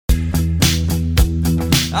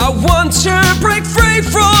I want to break free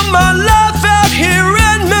from my life out here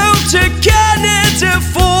and move to Canada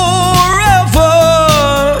forever.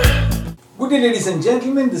 Good day, ladies and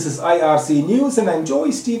gentlemen. This is IRC News and I'm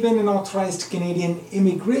Joy Stephen, an authorized Canadian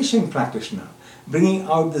immigration practitioner, bringing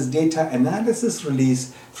out this data analysis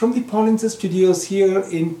release from the Polinsys Studios here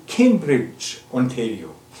in Cambridge,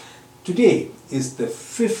 Ontario. Today is the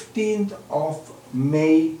 15th of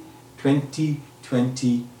May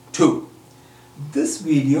 2022. This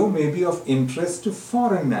video may be of interest to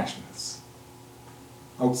foreign nationals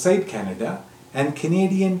outside Canada and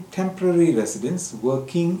Canadian temporary residents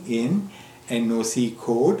working in NOC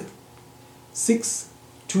code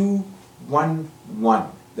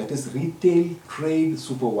 6211, that is retail trade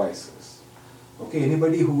supervisors. Okay,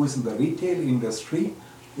 anybody who is in the retail industry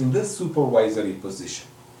in this supervisory position.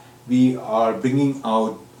 We are bringing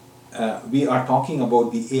out we are talking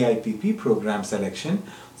about the AIPP program selection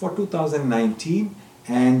for 2019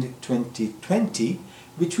 and 2020,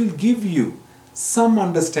 which will give you some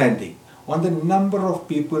understanding on the number of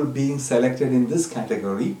people being selected in this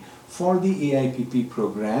category for the AIPP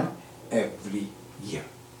program every year.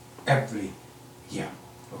 Every year.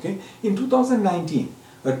 Okay? In 2019,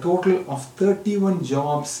 a total of 31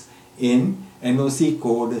 jobs in NOC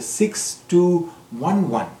code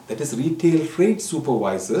 6211, that is retail trade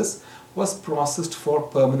supervisors, was processed for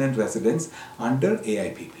permanent residents under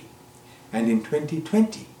AIPP. And in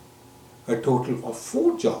 2020, a total of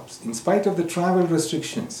 4 jobs, in spite of the travel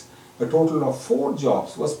restrictions, a total of 4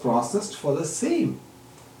 jobs was processed for the same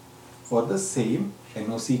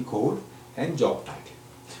NOC code and job title.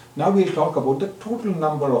 Now we'll talk about the total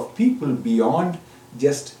number of people beyond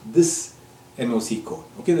just this NOC code.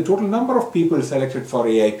 Okay, the total number of people selected for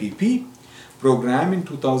AIPP program in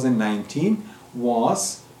 2019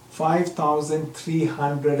 was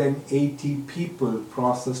 5,380 people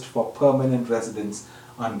processed for permanent residence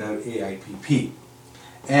under AIPP.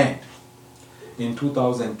 And in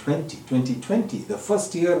 2020, the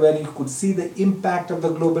first year where you could see the impact of the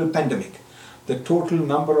global pandemic, the total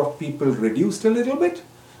number of people reduced a little bit,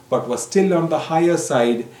 but was still on the higher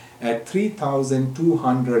side at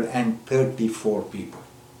 3,234 people.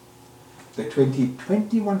 The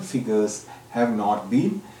 2021 figures have not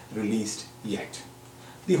been released yet.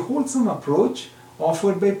 The wholesome approach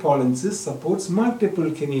offered by Polinsys supports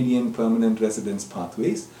multiple Canadian permanent residence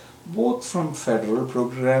pathways, both from federal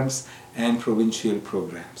programs and provincial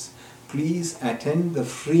programs. Please attend the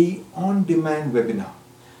free on-demand webinar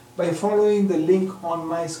by following the link on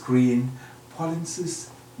my screen,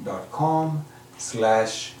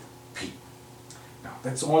 polinsys.com/p. Now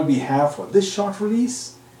that's all we have for this short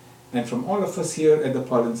release, and from all of us here at the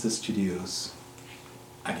Polinsys Studios,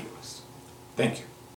 adios. Thank you.